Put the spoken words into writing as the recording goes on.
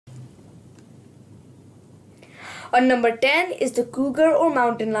On number 10 is the cougar or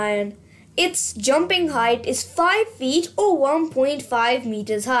mountain lion. Its jumping height is 5 feet or 1.5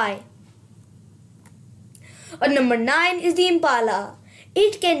 meters high. On number 9 is the impala.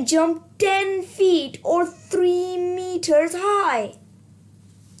 It can jump 10 feet or 3 meters high.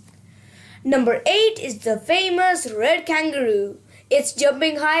 Number 8 is the famous red kangaroo. Its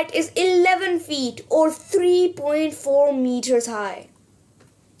jumping height is 11 feet or 3.4 meters high.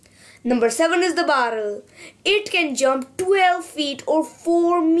 Number 7 is the barrel. It can jump 12 feet or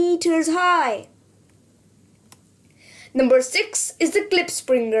 4 meters high. Number 6 is the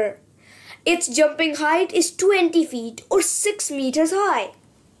klipspringer. Its jumping height is 20 feet or 6 meters high.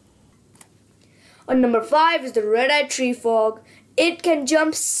 On number 5 is the red-eyed tree frog. It can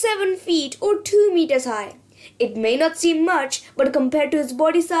jump 7 feet or 2 meters high. It may not seem much, but compared to its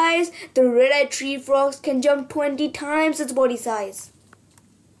body size, the red-eyed tree frogs can jump 20 times its body size.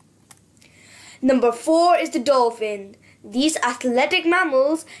 Number 4 is the dolphin. These athletic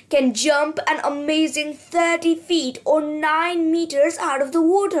mammals can jump an amazing 30 feet or 9 meters out of the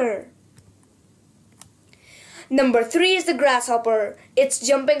water. Number 3 is the grasshopper. Its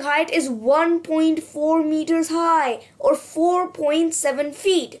jumping height is 1.4 meters high or 4.7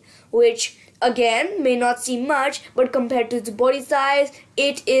 feet, which again may not seem much, but compared to its body size,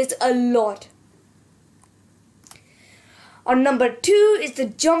 it is a lot. On number 2 is the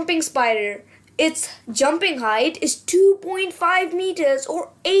jumping spider. Its jumping height is 2.5 meters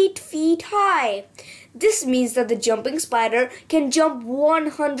or 8 feet high. This means that the jumping spider can jump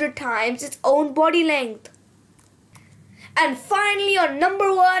 100 times its own body length. And finally, on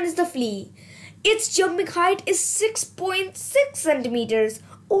number 1 is the flea. Its jumping height is 6.6 centimeters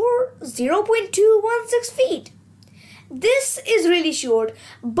or 0.216 feet. This is really short,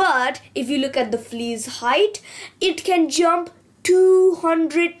 but if you look at the flea's height, it can jump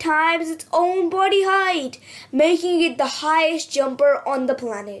 200 times its own body height, making it the highest jumper on the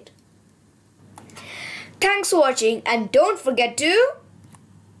planet. Thanks for watching, and don't forget to